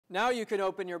Now you can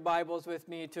open your Bibles with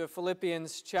me to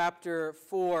Philippians chapter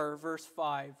 4, verse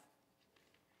 5.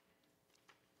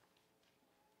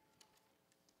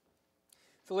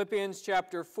 Philippians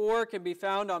chapter 4 can be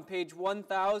found on page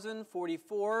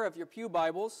 1044 of your pew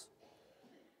Bibles.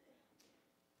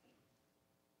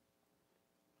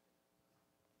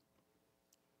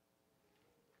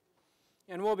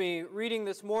 And we'll be reading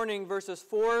this morning verses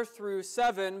 4 through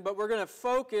 7, but we're going to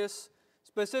focus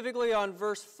specifically on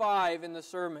verse 5 in the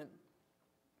sermon.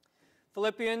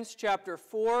 Philippians chapter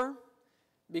 4,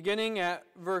 beginning at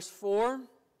verse 4.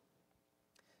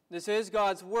 This is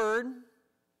God's Word.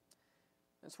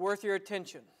 It's worth your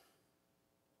attention.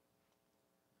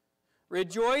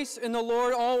 Rejoice in the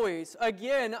Lord always.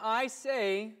 Again, I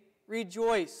say,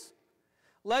 rejoice.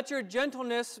 Let your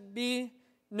gentleness be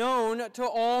known to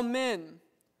all men.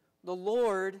 The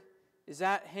Lord is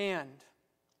at hand.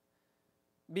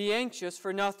 Be anxious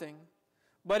for nothing,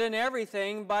 but in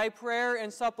everything, by prayer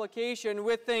and supplication,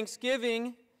 with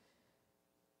thanksgiving,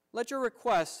 let your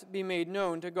requests be made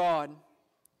known to God.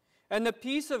 And the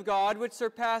peace of God, which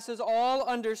surpasses all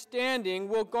understanding,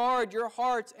 will guard your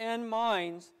hearts and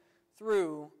minds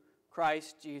through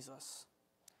Christ Jesus.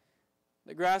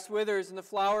 The grass withers and the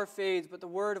flower fades, but the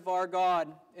word of our God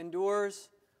endures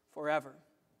forever.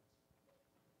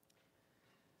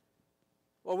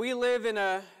 Well, we live in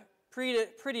a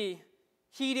pretty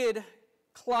heated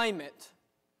climate,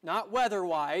 not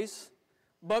weather-wise,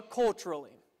 but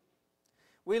culturally.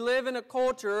 We live in a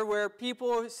culture where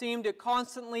people seem to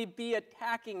constantly be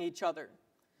attacking each other.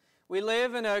 We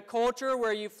live in a culture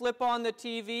where you flip on the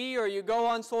TV or you go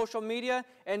on social media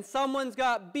and someone's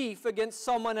got beef against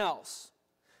someone else.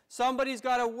 Somebody's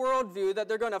got a worldview that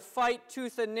they're going to fight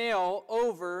tooth and nail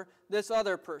over this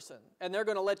other person, and they're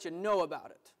going to let you know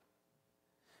about it.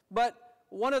 But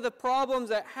one of the problems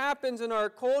that happens in our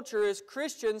culture is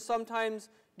Christians sometimes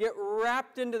get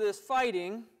wrapped into this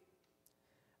fighting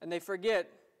and they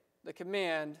forget the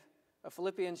command of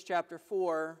Philippians chapter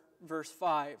 4, verse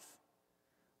 5.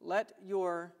 Let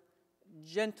your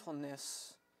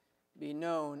gentleness be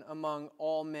known among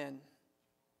all men.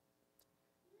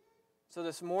 So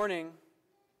this morning,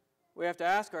 we have to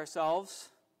ask ourselves,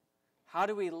 how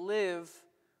do we live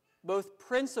both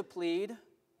principled,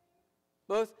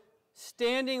 both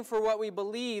standing for what we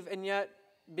believe and yet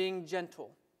being gentle?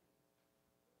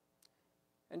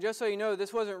 And just so you know,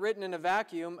 this wasn't written in a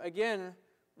vacuum. Again,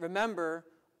 remember,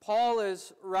 Paul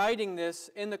is writing this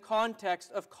in the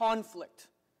context of conflict.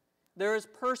 There is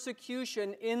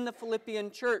persecution in the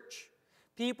Philippian church.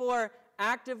 People are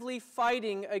actively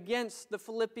fighting against the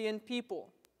Philippian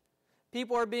people.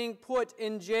 People are being put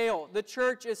in jail. The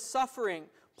church is suffering.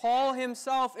 Paul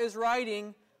himself is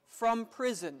writing from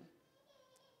prison.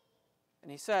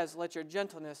 And he says, let your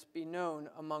gentleness be known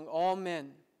among all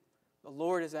men. The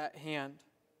Lord is at hand.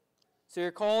 So your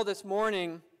call this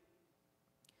morning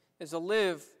is to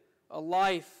live a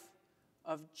life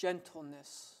of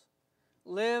gentleness.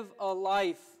 Live a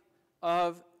life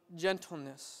of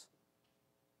gentleness.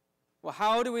 Well,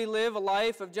 how do we live a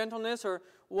life of gentleness? Or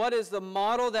what is the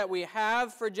model that we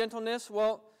have for gentleness?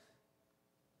 Well,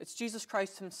 it's Jesus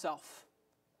Christ himself.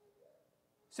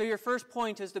 So your first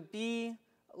point is to be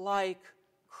like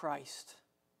Christ.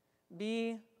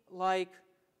 Be like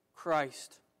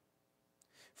Christ.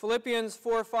 Philippians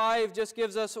 4:5 just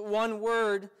gives us one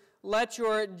word, let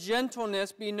your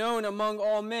gentleness be known among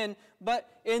all men. But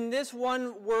in this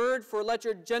one word for let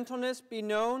your gentleness be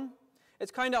known,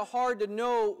 it's kind of hard to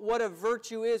know what a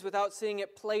virtue is without seeing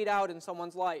it played out in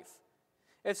someone's life.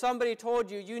 If somebody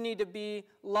told you you need to be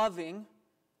loving,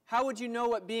 how would you know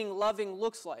what being loving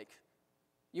looks like?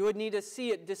 You would need to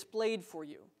see it displayed for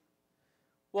you.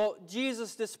 Well,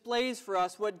 Jesus displays for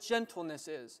us what gentleness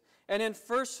is. And in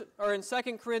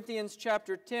 2 Corinthians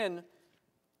chapter 10,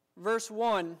 verse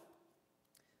 1,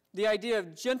 the idea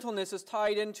of gentleness is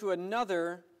tied into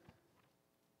another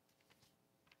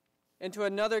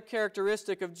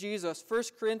characteristic of Jesus. 1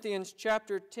 Corinthians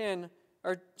chapter 10,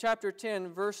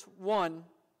 verse 1.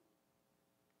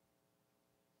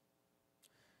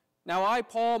 Now I,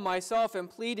 Paul, myself, am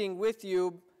pleading with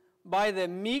you by the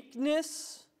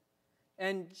meekness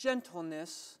and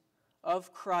gentleness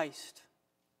of Christ.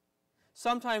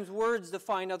 Sometimes words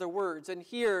define other words, and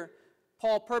here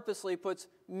Paul purposely puts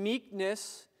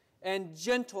meekness and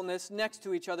gentleness next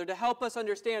to each other to help us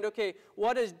understand, okay,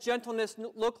 what does gentleness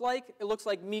look like? It looks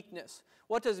like meekness.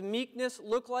 What does meekness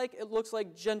look like? It looks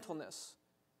like gentleness.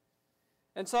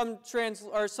 And some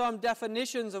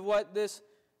definitions of what this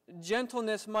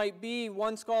gentleness might be.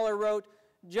 One scholar wrote,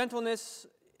 gentleness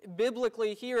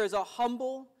biblically here is a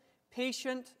humble,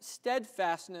 patient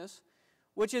steadfastness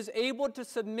which is able to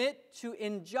submit to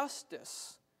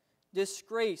injustice,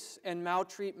 disgrace, and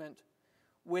maltreatment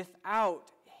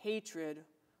without hatred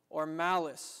or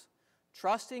malice,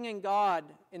 trusting in God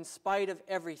in spite of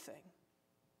everything.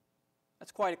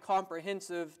 That's quite a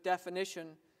comprehensive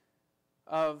definition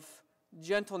of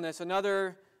gentleness.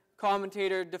 Another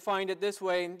commentator defined it this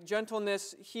way: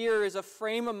 gentleness here is a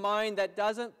frame of mind that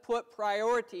doesn't put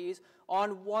priorities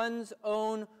on one's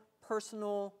own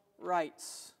personal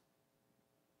rights.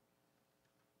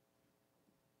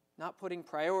 Not putting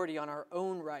priority on our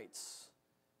own rights,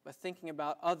 but thinking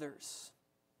about others.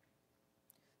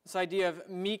 This idea of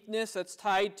meekness that's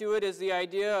tied to it is the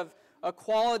idea of a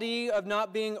quality of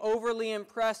not being overly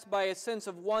impressed by a sense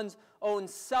of one's own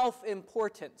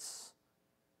self-importance.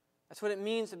 That's what it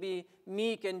means to be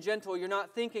meek and gentle. You're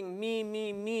not thinking, me,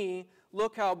 me, me,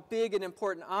 look how big and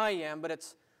important I am, but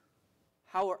it's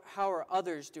how are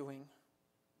others doing?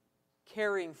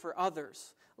 Caring for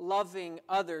others, loving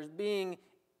others, being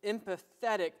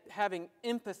empathetic, having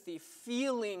empathy,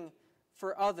 feeling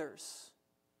for others.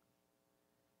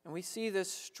 And we see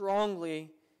this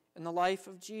strongly in the life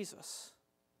of Jesus.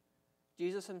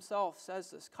 Jesus himself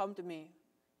says this, "Come to me."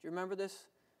 Do you remember this?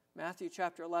 Matthew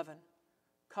chapter 11.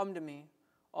 "Come to me,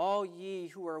 all ye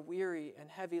who are weary and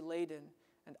heavy laden,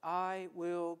 and I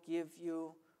will give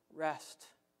you rest.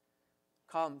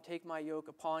 Come, take my yoke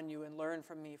upon you and learn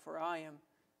from me, for I am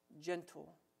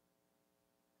gentle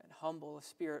and humble of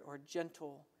spirit," or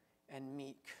gentle and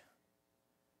meek.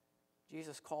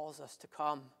 Jesus calls us to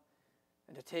come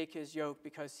and to take his yoke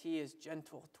because he is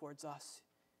gentle towards us.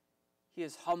 He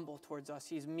is humble towards us.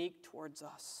 He is meek towards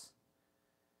us.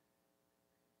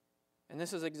 And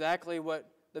this is exactly what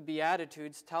the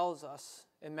Beatitudes tells us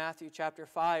in Matthew chapter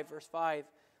 5, verse 5.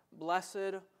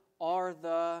 Blessed are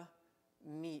the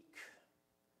meek.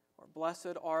 Or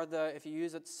blessed are the, if you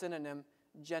use its synonym,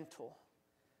 gentle.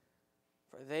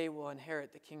 For they will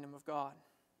inherit the kingdom of God.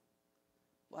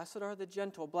 Blessed are the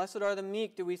gentle. Blessed are the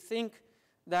meek. Do we think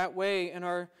that way in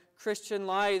our Christian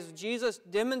lives? Jesus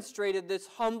demonstrated this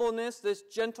humbleness, this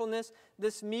gentleness,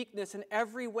 this meekness in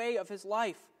every way of his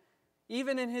life.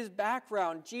 Even in his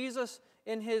background, Jesus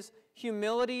in his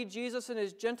humility, Jesus in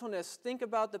his gentleness. Think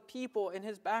about the people in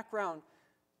his background.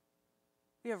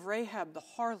 We have Rahab the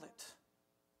harlot.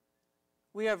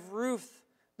 We have Ruth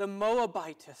the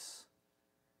Moabitess.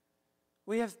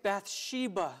 We have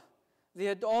Bathsheba the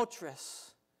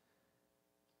adulteress.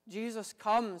 Jesus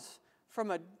comes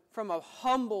from a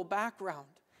humble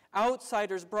background.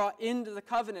 Outsiders brought into the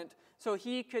covenant so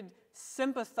he could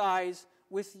sympathize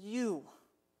with you.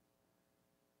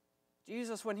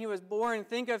 Jesus, when he was born,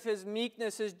 think of his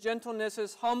meekness, his gentleness,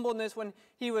 his humbleness. When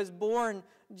he was born,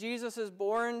 Jesus is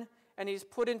born and he's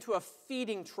put into a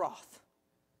feeding trough.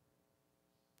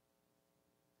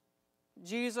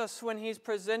 Jesus, when he's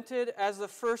presented as the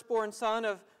firstborn son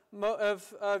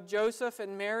of Joseph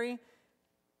and Mary,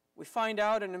 we find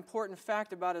out an important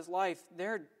fact about his life.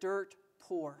 They're dirt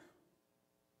poor.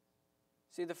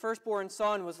 See, the firstborn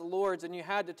son was the Lord's, and you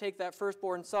had to take that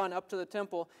firstborn son up to the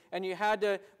temple, and you had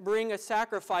to bring a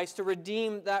sacrifice to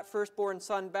redeem that firstborn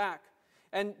son back.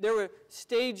 And there were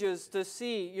stages to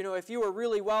see. You know, if you were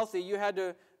really wealthy, you had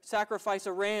to sacrifice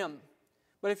a ram.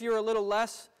 But if you were a little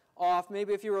less off,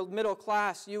 maybe if you were middle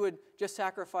class, you would just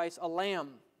sacrifice a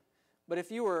lamb. But if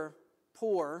you were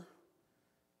poor,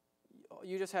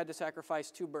 you just had to sacrifice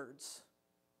 2 birds.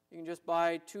 You can just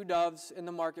buy 2 doves in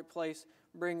the marketplace,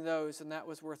 bring those, and that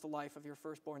was worth the life of your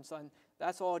firstborn son.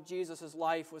 That's all Jesus'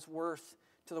 life was worth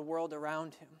to the world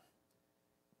around him.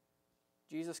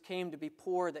 Jesus came to be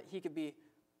poor that he could be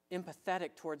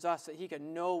empathetic towards us, that he could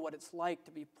know what it's like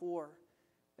to be poor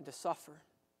and to suffer.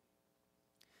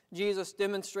 Jesus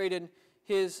demonstrated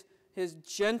his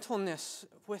gentleness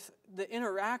with the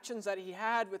interactions that he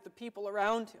had with the people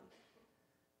around him.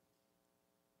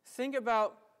 Think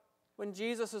about when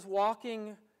Jesus is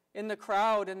walking in the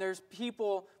crowd and there's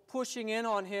people pushing in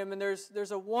on him, and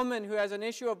there's a woman who has an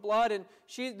issue of blood, and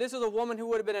this is a woman who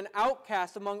would have been an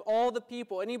outcast among all the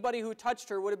people. Anybody who touched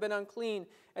her would have been unclean,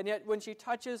 and yet when she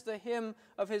touches the hem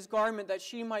of his garment that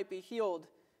she might be healed,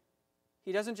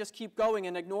 he doesn't just keep going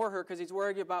and ignore her because he's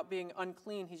worried about being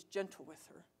unclean. He's gentle with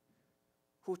her.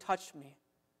 Who touched me?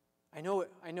 I know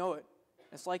it.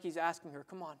 It's like he's asking her,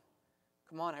 come on,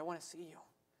 I want to see you.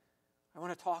 I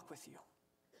want to talk with you.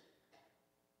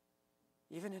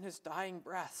 Even in his dying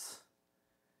breaths,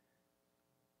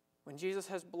 when Jesus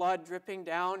has blood dripping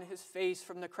down his face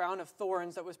from the crown of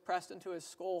thorns that was pressed into his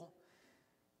skull,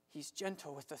 he's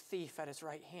gentle with the thief at his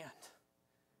right hand.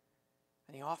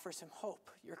 And he offers him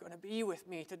hope. You're going to be with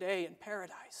me today in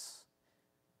paradise.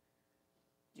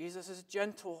 Jesus is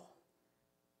gentle.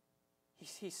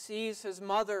 He sees his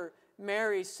mother,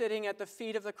 Mary, sitting at the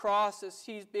feet of the cross as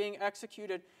he's being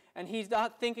executed, and he's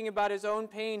not thinking about his own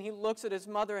pain. He looks at his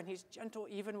mother, and he's gentle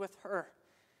even with her.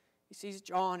 He sees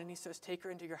John, and he says, take her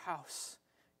into your house.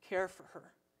 Care for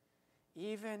her.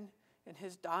 Even in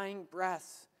his dying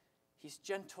breath, he's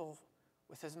gentle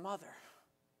with his mother.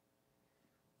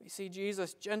 We see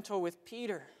Jesus gentle with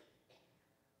Peter.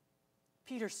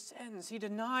 Peter sins. He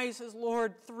denies his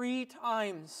Lord 3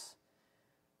 times.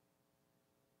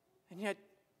 And yet,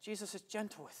 Jesus is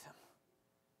gentle with him.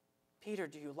 Peter,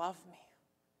 do you love me?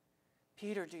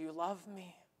 Peter, do you love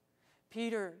me?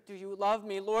 Peter, do you love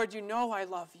me? Lord, you know I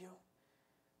love you.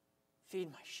 Feed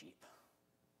my sheep.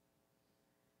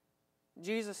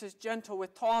 Jesus is gentle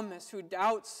with Thomas, who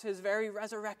doubts his very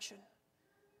resurrection.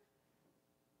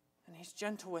 And he's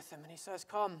gentle with him, and he says,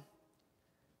 come,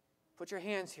 put your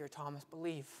hands here, Thomas,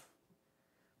 believe.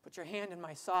 Put your hand in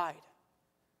my side.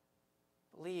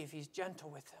 Believe. He's gentle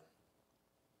with him.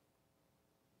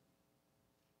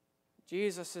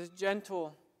 Jesus is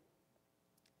gentle.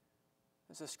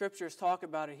 As the scriptures talk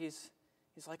about it, he's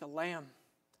like a lamb.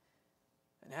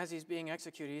 And as he's being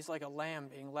executed, he's like a lamb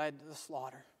being led to the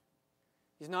slaughter.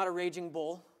 He's not a raging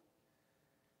bull.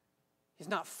 He's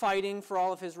not fighting for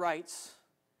all of his rights.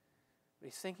 But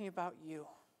he's thinking about you.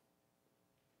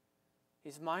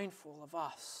 He's mindful of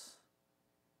us.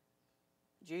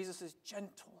 Jesus is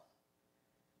gentle.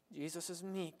 Jesus is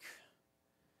meek.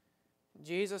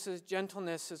 Jesus'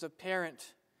 gentleness is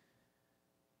apparent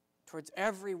towards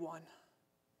everyone.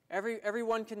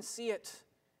 Everyone can see it.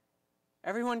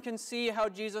 Everyone can see how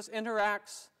Jesus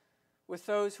interacts with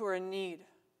those who are in need.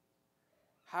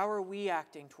 How are we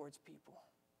acting towards people?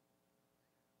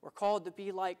 We're called to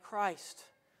be like Christ.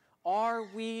 Are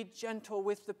we gentle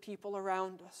with the people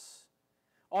around us?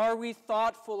 Are we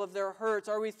thoughtful of their hurts?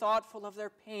 Are we thoughtful of their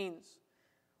pains?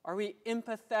 Are we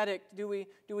empathetic? Do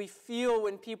we feel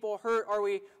when people hurt? Are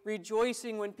we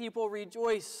rejoicing when people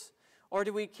rejoice? Or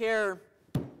do we care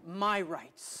my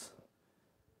rights?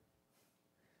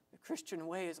 The Christian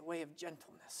way is a way of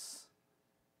gentleness,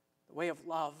 the way of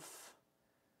love.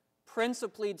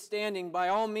 Principled standing, by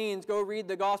all means, go read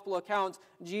the gospel accounts.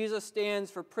 Jesus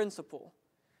stands for principle.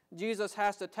 Jesus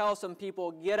has to tell some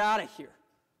people, get out of here.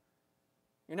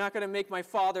 You're not going to make my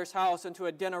Father's house into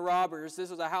a den of robbers.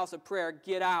 This is a house of prayer.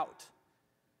 Get out.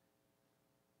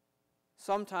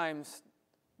 Sometimes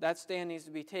that stand needs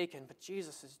to be taken, but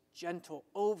Jesus is gentle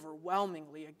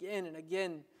overwhelmingly again and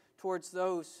again towards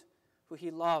those who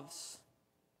he loves.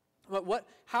 But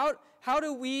how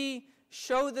do we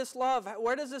show this love?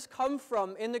 Where does this come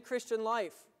from in the Christian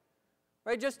life?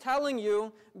 Right? Just telling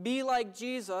you, be like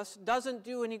Jesus, doesn't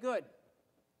do any good.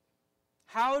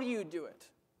 How do you do it?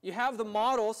 You have the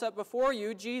model set before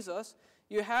you, Jesus.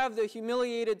 You have the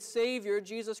humiliated Savior,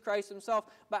 Jesus Christ himself.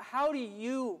 But how do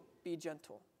you be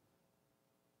gentle?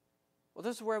 Well,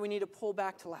 this is where we need to pull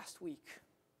back to last week.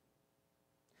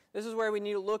 This is where we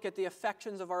need to look at the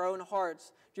affections of our own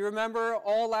hearts. Do you remember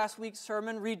all last week's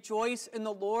sermon? Rejoice in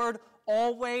the Lord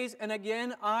always. And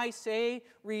again, I say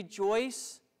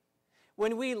rejoice.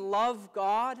 When we love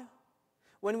God,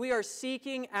 when we are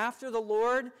seeking after the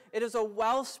Lord, it is a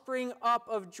wellspring up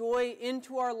of joy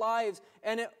into our lives.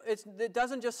 And it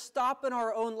doesn't just stop in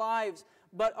our own lives,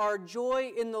 but our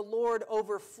joy in the Lord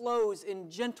overflows in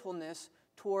gentleness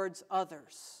towards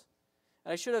others.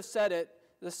 And I should have said it.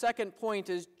 The second point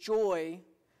is joy,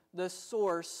 the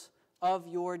source of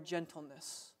your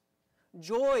gentleness.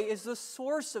 Joy is the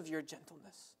source of your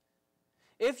gentleness.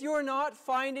 If you're not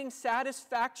finding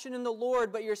satisfaction in the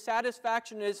Lord, but your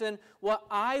satisfaction is in what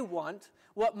I want,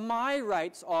 what my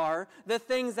rights are, the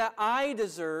things that I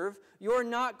deserve, you're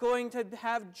not going to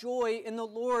have joy in the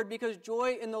Lord, because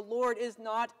joy in the Lord is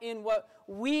not in what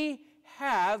we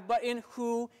have, but in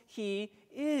who he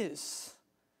is.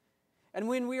 And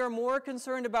when we are more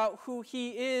concerned about who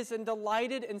he is and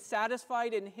delighted and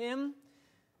satisfied in him,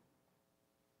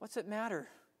 what's it matter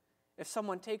if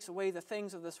someone takes away the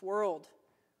things of this world?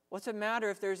 What's it matter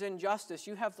if there's injustice?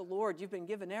 You have the Lord. You've been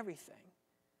given everything.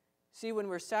 See, when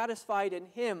we're satisfied in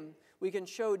him, we can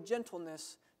show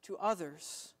gentleness to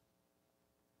others.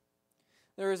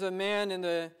 There was a man in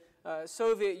the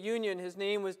Soviet Union. His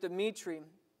name was Dmitri.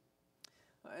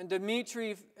 And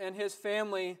Dmitri and his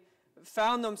family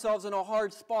found themselves in a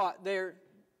hard spot.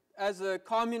 As the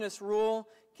communist rule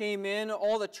came in,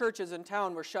 all the churches in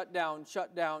town were shut down.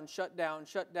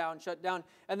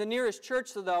 And the nearest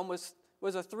church to them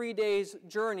was a 3 days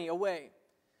journey away.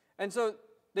 And so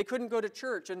they couldn't go to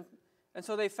church. And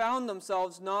so they found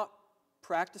themselves not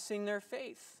practicing their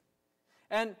faith.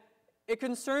 And it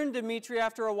concerned Dmitri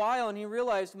after a while, and he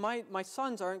realized, my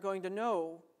sons aren't going to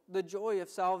know the joy of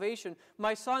salvation.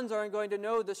 My sons aren't going to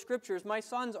know the Scriptures. My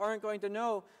sons aren't going to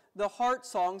know the heart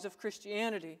songs of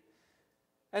Christianity.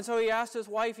 And so he asked his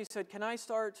wife, he said, can I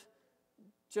start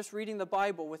just reading the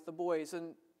Bible with the boys?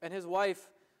 And his wife,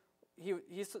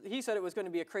 he said it was going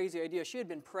to be a crazy idea. She had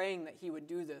been praying that he would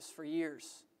do this for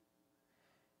years.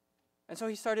 And so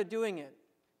he started doing it.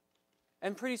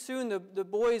 And pretty soon the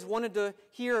boys wanted to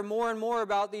hear more and more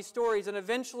about these stories. And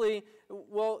eventually,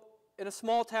 well, in a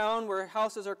small town where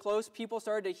houses are close, people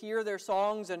started to hear their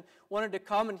songs and wanted to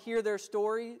come and hear their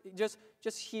story, just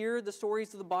hear the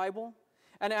stories of the Bible.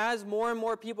 And as more and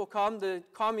more people come, the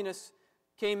communists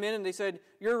came in and they said,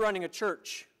 you're running a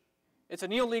church. It's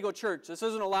an illegal church. This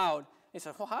isn't allowed. He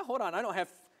said, well, hold on. I don't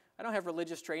have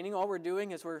religious training. All we're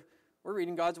doing is we're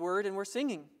reading God's word and we're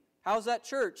singing. How's that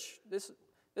church? This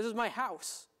is my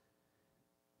house.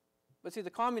 But see,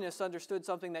 the communists understood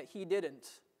something that he didn't.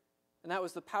 And that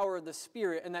was the power of the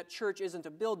Spirit. And that church isn't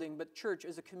a building, but church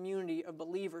is a community of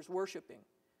believers worshiping.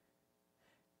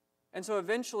 And so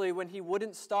eventually, when he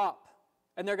wouldn't stop,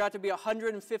 and there got to be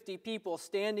 150 people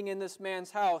standing in this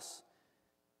man's house,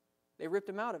 they ripped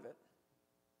him out of it.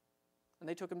 And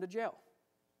they took him to jail.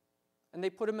 And they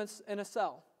put him in a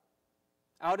cell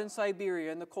out in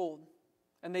Siberia in the cold.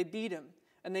 And they beat him.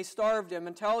 And they starved him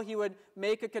until he would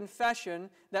make a confession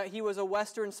that he was a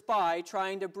Western spy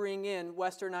trying to bring in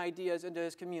Western ideas into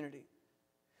his community.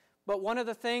 But one of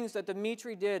the things that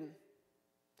Dmitri did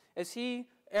is he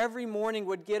every morning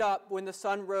would get up when the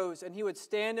sun rose, and he would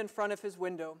stand in front of his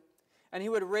window, and he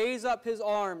would raise up his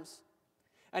arms,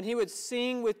 and he would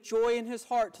sing with joy in his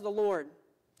heart to the Lord.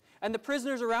 And the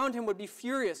prisoners around him would be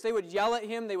furious. They would yell at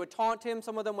him, they would taunt him,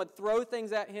 some of them would throw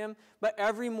things at him, but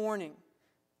every morning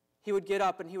he would get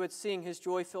up and he would sing his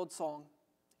joy-filled song.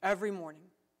 Every morning.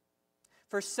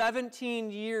 For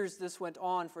 17 years this went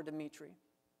on for Dmitri.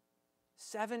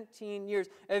 17 years.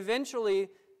 Eventually,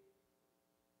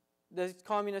 the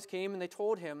communists came and they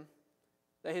told him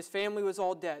that his family was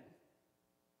all dead,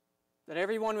 that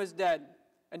everyone was dead,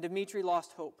 and Dmitri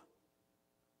lost hope.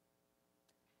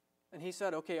 And he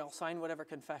said, okay, I'll sign whatever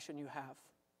confession you have.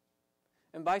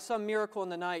 And by some miracle in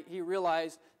the night, he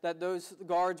realized that those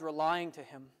guards were lying to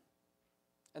him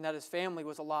and that his family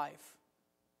was alive.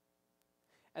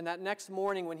 And that next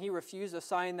morning when he refused to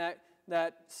sign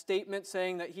that statement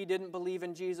saying that he didn't believe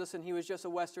in Jesus and he was just a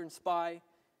Western spy,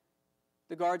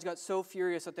 the guards got so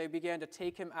furious that they began to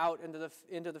take him out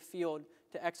into the field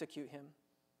to execute him.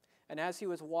 And as he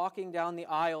was walking down the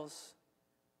aisles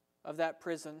of that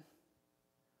prison,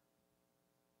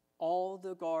 all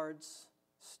the guards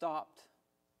stopped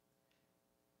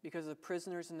because the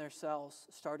prisoners in their cells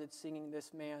started singing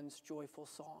this man's joyful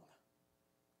song.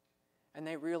 And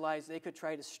they realized they could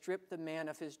try to strip the man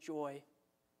of his joy,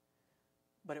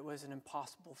 but it was an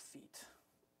impossible feat.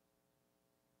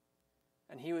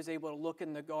 And he was able to look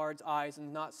in the guard's eyes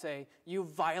and not say, you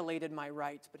violated my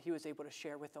rights, but he was able to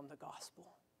share with them the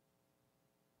gospel.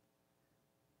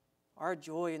 Our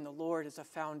joy in the Lord is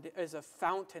a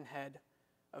fountainhead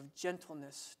of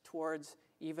gentleness towards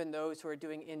even those who are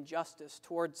doing injustice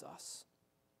towards us.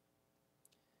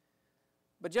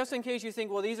 But just in case you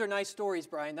think, well, these are nice stories,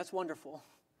 Brian, that's wonderful.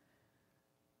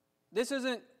 This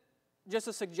isn't just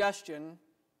a suggestion.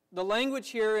 The language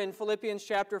here in Philippians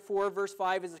chapter 4, verse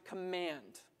 5 is a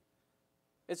command.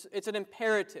 It's an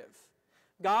imperative.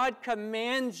 God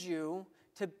commands you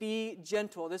to be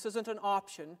gentle. This isn't an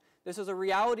option. This is a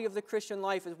reality of the Christian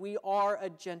life, as we are a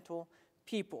gentle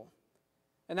people.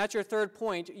 And that's your third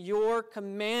point. You're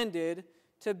commanded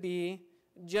to be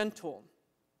gentle.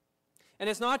 And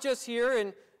it's not just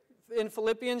here in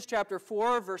Philippians chapter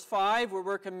 4, verse 5, where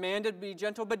we're commanded to be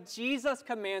gentle, but Jesus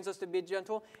commands us to be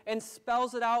gentle and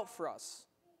spells it out for us.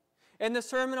 In the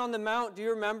Sermon on the Mount, do you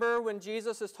remember when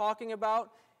Jesus is talking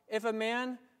about if a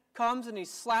man comes and he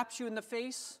slaps you in the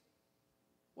face,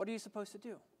 what are you supposed to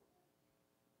do?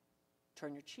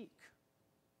 Turn your cheek.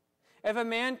 If a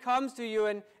man comes to you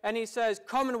and he says,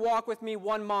 come and walk with me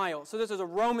 1 mile. So this is a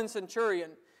Roman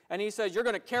centurion. And he says, you're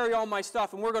going to carry all my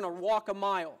stuff and we're going to walk a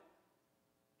mile.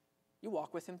 You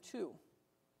walk with him too.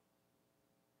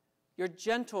 You're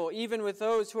gentle even with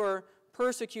those who are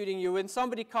persecuting you. When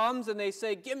somebody comes and they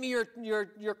say, give me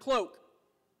your cloak.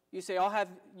 You say,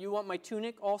 you want my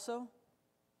tunic also?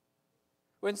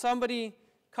 When somebody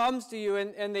comes to you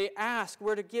and they ask,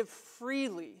 we're to give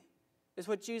freely, is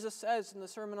what Jesus says in the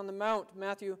Sermon on the Mount,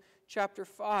 Matthew chapter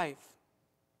 5.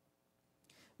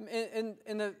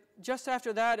 Just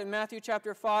after that, in Matthew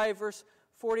chapter 5, verse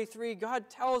 43, God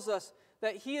tells us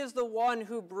that He is the one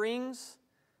who brings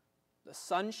the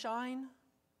sunshine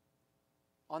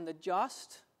on the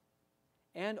just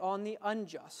and on the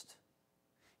unjust.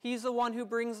 He's the one who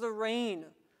brings the rain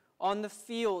on the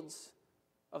fields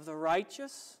of the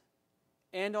righteous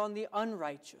and on the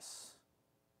unrighteous.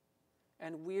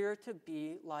 And we're to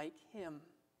be like him.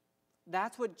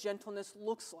 That's what gentleness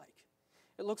looks like.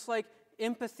 It looks like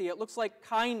empathy. It looks like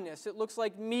kindness. It looks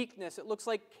like meekness. It looks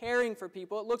like caring for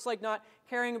people. It looks like not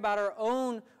caring about our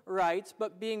own rights,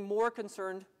 but being more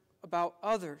concerned about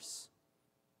others.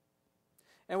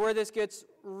 And where this gets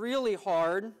really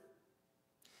hard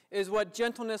is what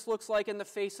gentleness looks like in the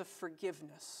face of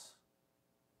forgiveness.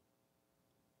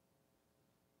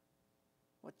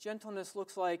 What gentleness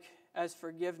looks like as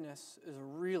forgiveness is a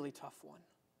really tough one.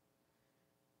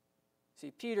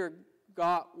 See, Peter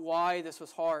got why this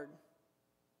was hard.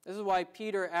 This is why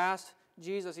Peter asked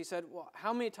Jesus, he said, well,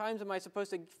 how many times am I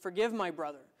supposed to forgive my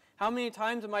brother? How many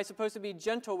times am I supposed to be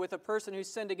gentle with a person who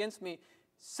sinned against me?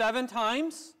 7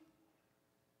 times?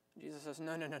 Jesus says,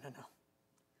 no.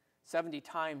 70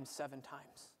 times, 7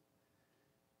 times.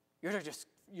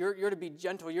 You're to be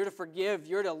gentle. You're to forgive.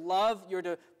 You're to love. You're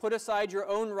to put aside your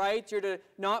own rights. You're to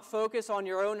not focus on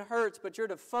your own hurts, but you're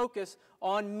to focus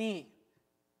on me.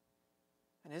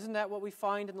 And isn't that what we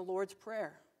find in the Lord's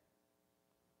Prayer?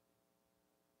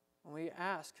 When we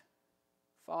ask,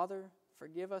 Father,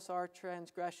 forgive us our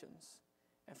transgressions,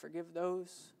 and forgive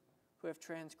those who have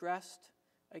transgressed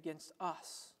against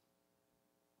us.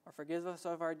 Or forgive us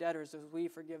of our debtors as we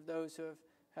forgive those who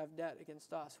have debt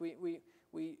against us.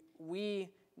 We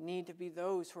need to be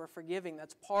those who are forgiving.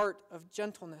 That's part of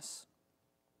gentleness.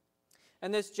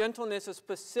 And this gentleness is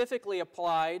specifically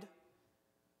applied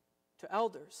to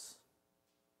elders.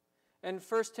 And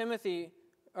 1 Timothy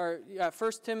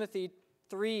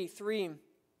 3:3,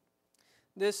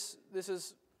 this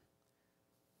is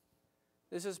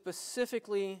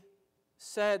specifically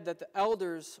said that the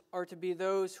elders are to be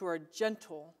those who are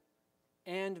gentle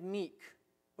and meek.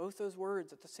 Both those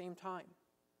words at the same time.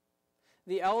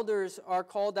 The elders are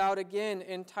called out again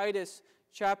in Titus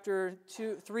chapter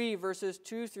 3, verses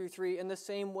 2 through 3, in the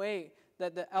same way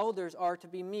that the elders are to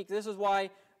be meek. This is why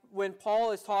when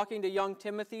Paul is talking to young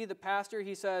Timothy, the pastor,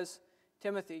 he says,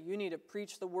 Timothy, you need to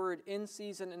preach the word in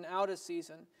season and out of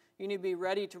season. You need to be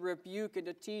ready to rebuke and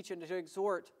to teach and to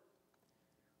exhort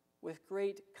with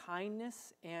great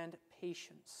kindness and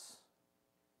patience.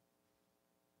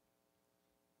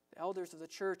 The elders of the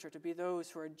church are to be those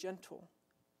who are gentle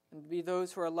and to be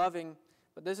those who are loving.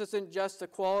 But this isn't just a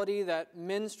quality that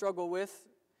men struggle with.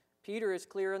 Peter is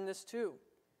clear in this too.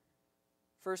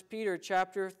 1 Peter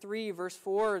chapter 3, verse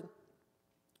 4,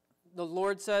 the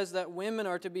Lord says that women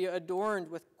are to be adorned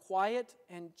with quiet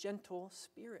and gentle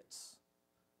spirits.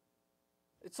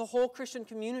 It's the whole Christian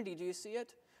community. Do you see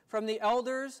it? From the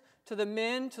elders to the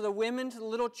men to the women to the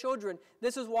little children.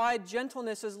 This is why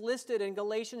gentleness is listed in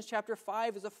Galatians chapter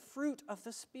 5 as a fruit of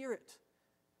the Spirit.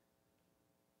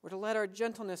 We're to let our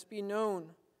gentleness be known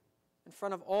in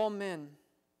front of all men.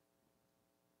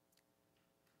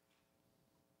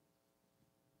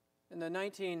 In the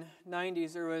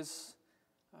 1990s, there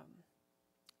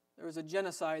was a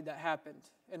genocide that happened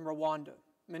in Rwanda.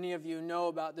 Many of you know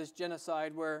about this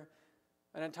genocide where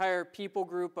an entire people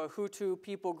group, a Hutu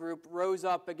people group, rose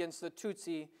up against the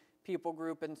Tutsi people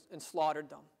group and slaughtered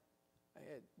them.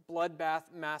 A bloodbath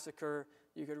massacre.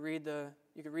 You could read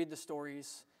the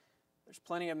stories. There's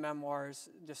plenty of memoirs,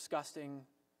 disgusting.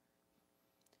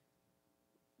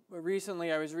 But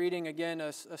recently I was reading again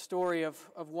a story of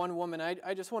one woman.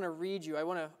 I just want to read you.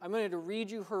 I'm going to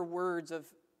read you her words of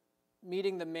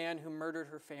meeting the man who murdered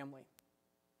her family.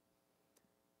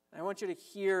 And I want you to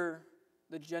hear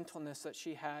the gentleness that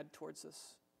she had towards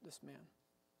this man.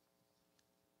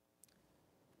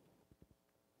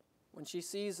 When she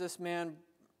sees this man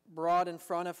brought in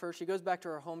front of her, she goes back to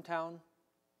her hometown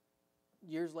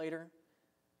years later,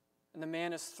 and the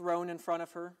man is thrown in front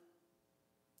of her.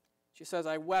 She says,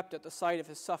 I wept at the sight of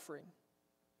his suffering.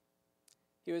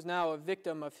 He was now a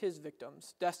victim of his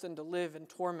victims, destined to live in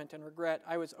torment and regret.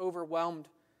 I was overwhelmed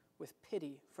with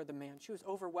pity for the man. She was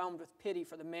overwhelmed with pity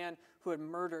for the man who had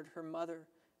murdered her mother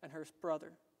and her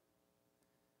brother.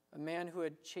 A man who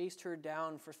had chased her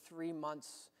down for 3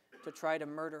 months to try to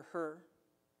murder her.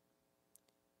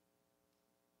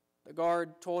 The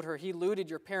guard told her, he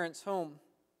looted your parents' home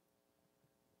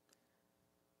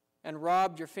and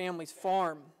robbed your family's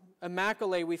farm.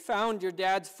 Immaculate, we found your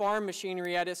dad's farm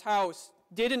machinery at his house,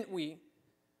 didn't we?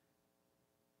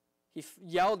 He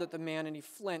yelled at the man and he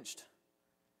flinched.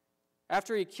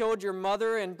 After he killed your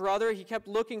mother and brother, he kept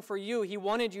looking for you. He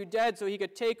wanted you dead so he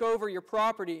could take over your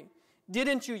property.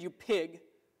 Didn't you, you pig?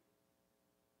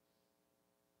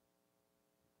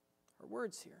 Her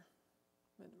words here.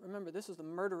 Remember, this is the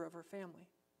murder of her family.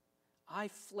 I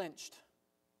flinched.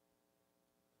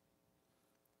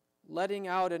 letting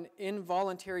out an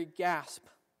involuntary gasp.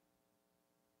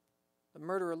 The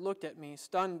murderer looked at me,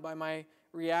 stunned by my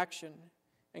reaction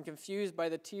and confused by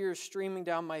the tears streaming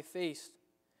down my face.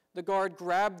 The guard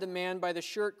grabbed the man by the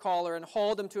shirt collar and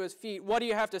hauled him to his feet. "What do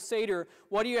you have to say to her?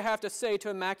 What do you have to say to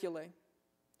Immaculée?"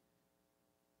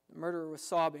 The murderer was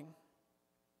sobbing.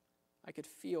 I could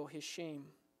feel his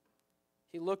shame.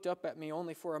 He looked up at me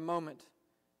only for a moment,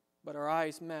 but our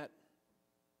eyes met.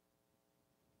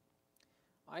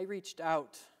 I reached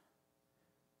out,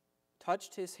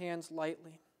 touched his hands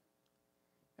lightly,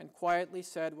 and quietly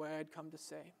said what I had come to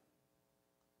say.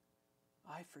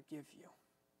 "I forgive you."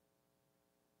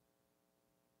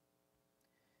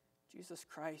 Jesus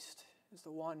Christ is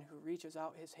the one who reaches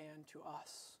out his hand to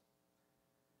us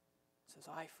and says,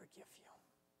 "I forgive you."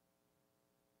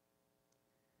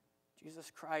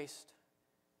 Jesus Christ,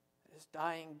 at his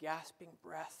dying, gasping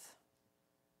breath,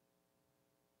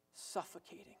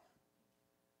 suffocating,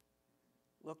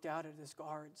 looked out at his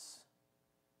guards,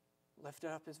 lifted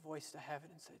up his voice to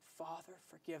heaven and said, "Father,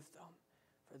 forgive them,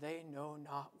 for they know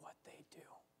not what they do."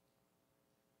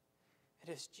 It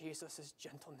is Jesus'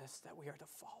 gentleness that we are to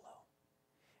follow.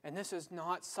 And this is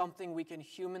not something we can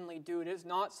humanly do. It is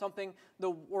not something the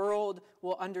world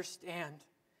will understand.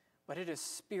 But it is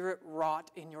Spirit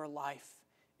wrought in your life,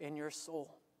 in your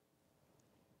soul.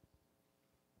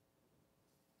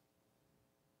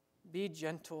 Be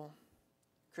gentle,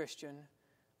 Christian,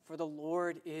 for the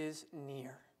Lord is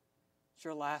near. It's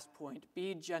your last point.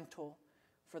 Be gentle,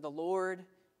 for the Lord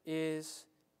is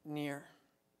near.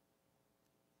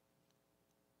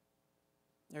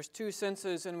 There's two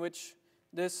senses in which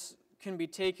this can be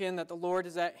taken, that the Lord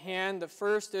is at hand. The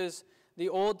first is the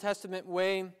Old Testament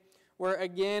way, where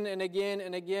again and again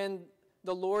and again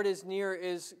the Lord is near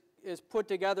is put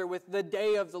together with the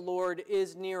day of the Lord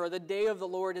is near, or the day of the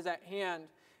Lord is at hand.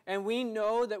 And we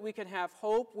know that we can have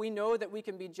hope. We know that we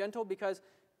can be gentle because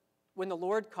when the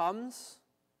Lord comes,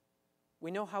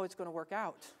 we know how it's going to work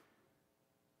out.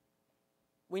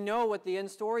 We know what the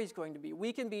end story is going to be.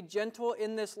 We can be gentle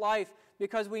in this life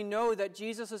because we know that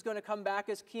Jesus is going to come back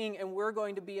as king and we're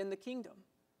going to be in the kingdom.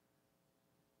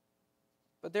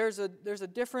 But there's a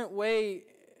different way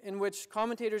in which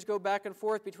commentators go back and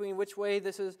forth between which way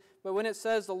this is. But when it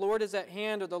says the Lord is at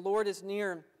hand or the Lord is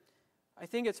near, I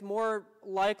think it's more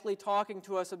likely talking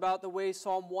to us about the way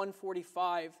Psalm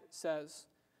 145 says.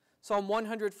 Psalm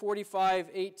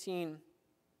 145:18.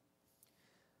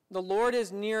 The Lord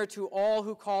is near to all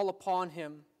who call upon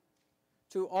him,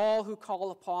 to all who call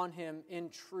upon him in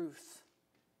truth.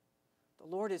 The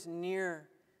Lord is near,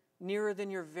 nearer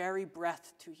than your very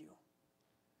breath to you.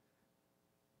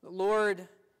 The Lord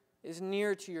is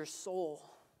near to your soul.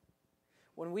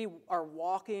 When we are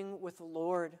walking with the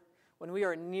Lord, when we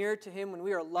are near to him, when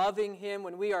we are loving him,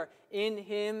 when we are in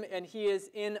him and he is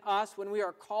in us, when we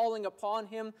are calling upon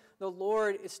him, the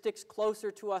Lord sticks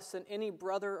closer to us than any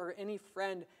brother or any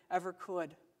friend ever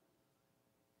could.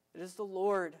 It is the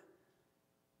Lord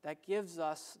that gives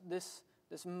us this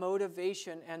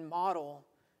motivation and model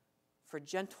for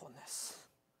gentleness.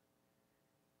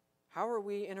 How are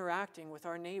we interacting with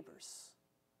our neighbors?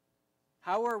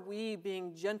 How are we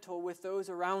being gentle with those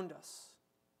around us?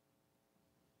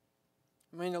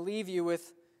 I'm going to leave you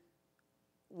with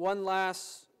one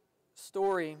last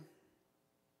story.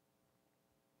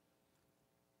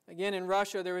 Again, in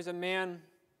Russia, there was a man,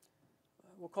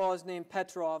 we'll call his name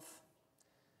Petrov.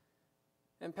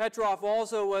 And Petrov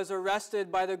also was arrested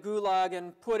by the Gulag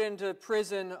and put into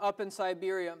prison up in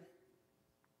Siberia.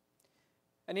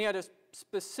 And he had a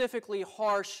specifically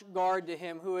harsh guard to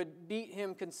him who would beat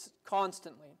him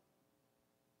constantly.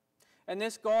 And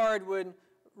this guard would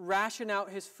ration out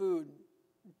his food,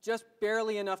 just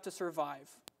barely enough to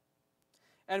survive.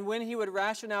 And when he would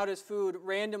ration out his food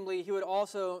randomly, he would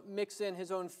also mix in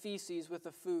his own feces with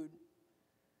the food,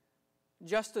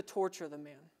 just to torture the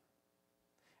man.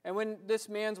 And when this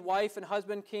man's wife and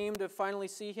husband came to finally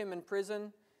see him in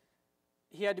prison,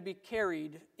 he had to be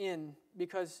carried in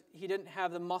because he didn't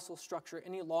have the muscle structure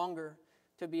any longer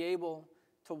to be able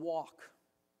to walk.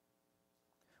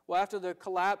 Well, after the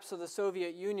collapse of the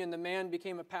Soviet Union, the man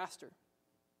became a pastor.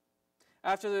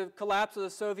 After the collapse of the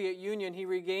Soviet Union, he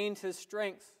regained his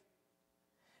strength.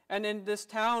 And in this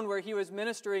town where he was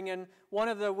ministering, and one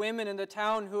of the women in the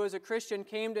town who was a Christian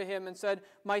came to him and said,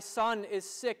 "My son is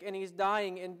sick and he's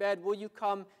dying in bed. Will you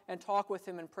come and talk with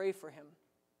him and pray for him?"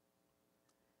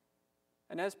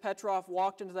 And as Petrov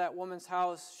walked into that woman's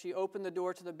house, she opened the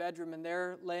door to the bedroom, and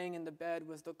there, laying in the bed,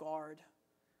 was the guard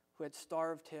who had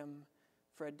starved him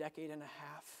for a decade and a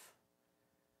half.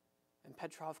 And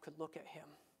Petrov could look at him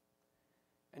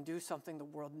and do something the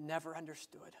world never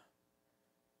understood.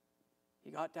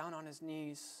 he got down on his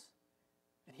knees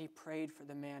and he prayed for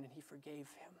the man and he forgave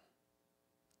him.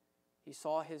 He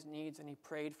saw his needs and he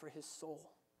prayed for his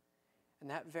soul. And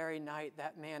that very night,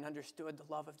 that man understood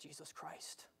the love of Jesus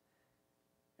Christ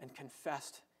and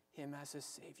confessed him as his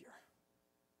Savior.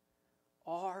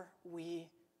 Are we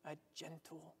a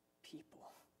gentle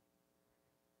people?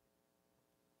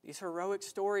 These heroic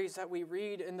stories that we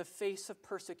read in the face of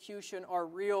persecution are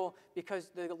real because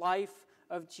the life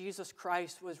of Jesus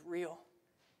Christ was real,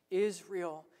 is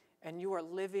real, and you are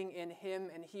living in him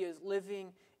and he is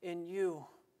living in you.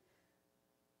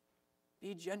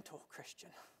 Be gentle,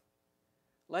 Christian.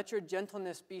 Let your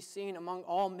gentleness be seen among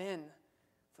all men,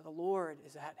 for the Lord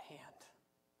is at hand.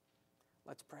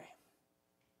 Let's pray.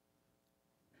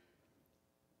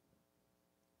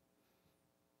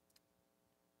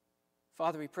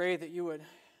 Father, we pray that you would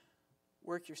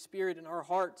work your Spirit in our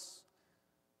hearts.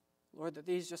 Lord, that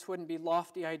these just wouldn't be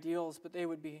lofty ideals, but they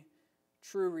would be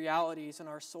true realities in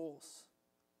our souls.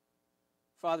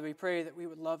 Father, we pray that we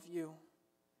would love you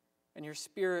and your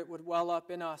Spirit would well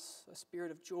up in us, a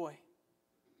spirit of joy.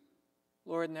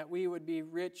 Lord, and that we would be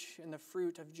rich in the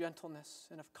fruit of gentleness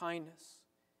and of kindness,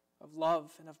 of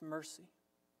love and of mercy.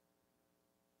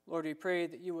 Lord, we pray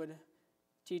that you would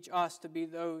teach us to be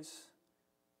those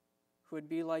who would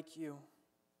be like you.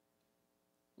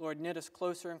 Lord, knit us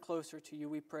closer and closer to you,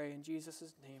 we pray in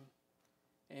Jesus' name.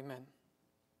 Amen.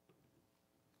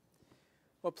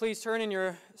 Well, please turn in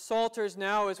your psalters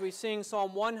now as we sing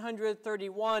Psalm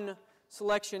 131,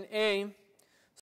 selection A.